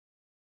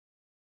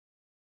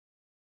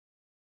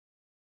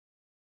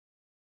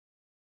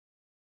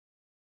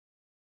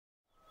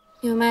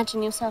You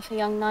imagine yourself a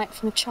young knight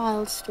from a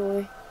child's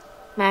story,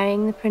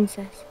 marrying the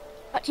princess.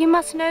 But you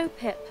must know,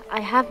 Pip, I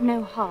have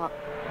no heart.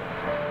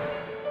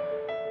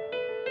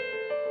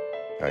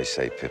 I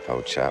say, Pip,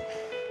 old chap,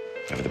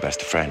 ever the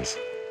best of friends.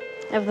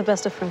 Ever the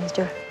best of friends,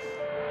 Joe.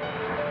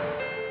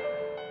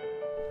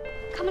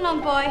 Come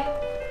along, boy.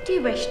 Do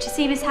you wish to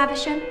see Miss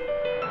Havisham?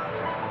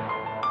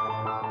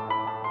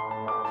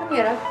 Come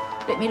here,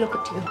 let me look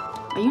at you.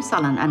 Are you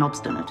sullen and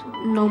obstinate?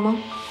 No,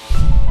 Mum.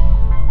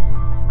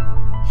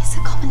 He's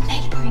a common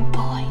neighbouring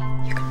boy.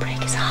 You could break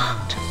his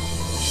heart.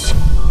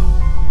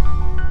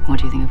 What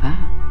do you think of her?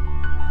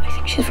 I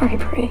think she's very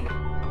pretty.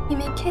 You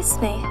may kiss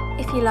me,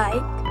 if you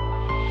like.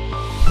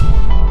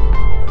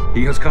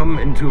 He has come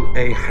into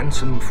a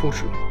handsome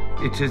fortune.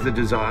 It is the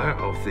desire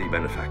of the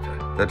benefactor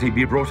that he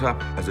be brought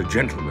up as a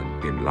gentleman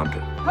in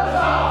London.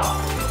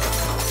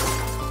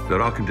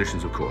 There are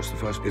conditions, of course. The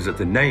first is that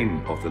the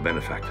name of the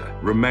benefactor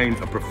remain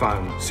a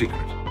profound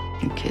secret.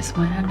 You kiss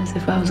my hand as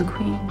if I was a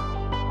queen.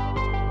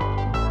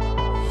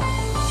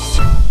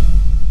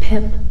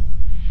 Pip,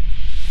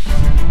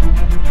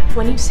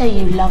 when you say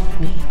you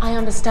love me, I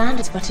understand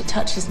it, but it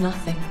touches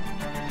nothing.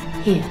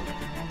 Here.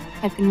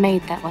 I've been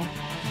made that way.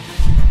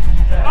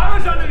 I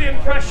was under the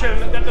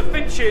impression that the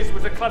Finches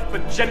was a club for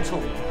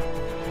gentlemen.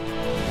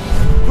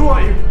 Who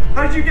are you?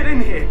 How did you get in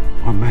here?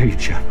 I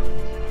made you.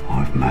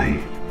 I've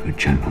made a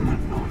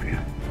gentleman of you.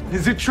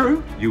 Is it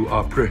true? You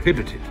are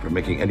prohibited from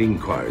making any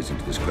inquiries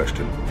into this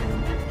question.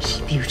 Is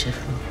she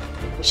beautiful?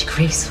 Is she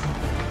graceful?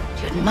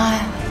 Do you admire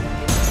her?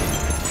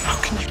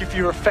 How can you give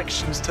your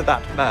affections to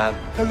that man?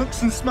 The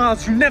looks and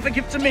smiles you never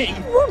give to me.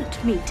 You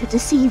want me to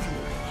deceive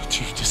you?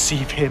 Did you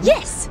deceive him?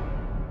 Yes!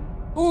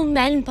 All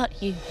men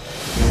but you.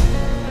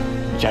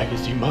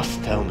 Jaggers, you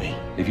must tell me.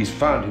 If he's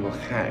found, he will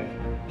hang.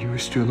 You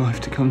risked your life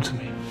to come to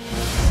me.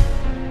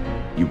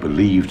 You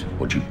believed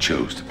what you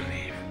chose to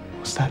believe.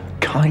 Was that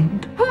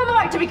kind? Who am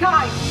I to be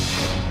kind?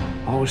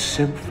 I was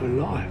sent for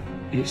life.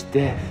 It's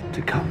death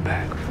to come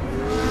back.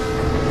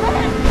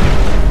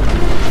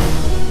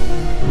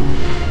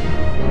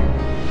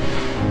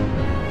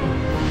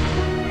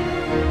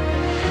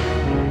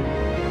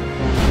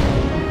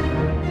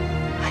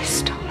 I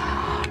stole her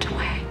heart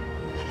away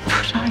and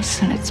put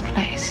ice in its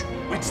place.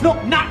 It's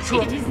not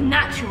natural. It is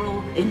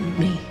natural in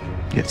me.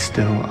 Yet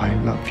still, I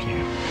love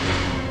you.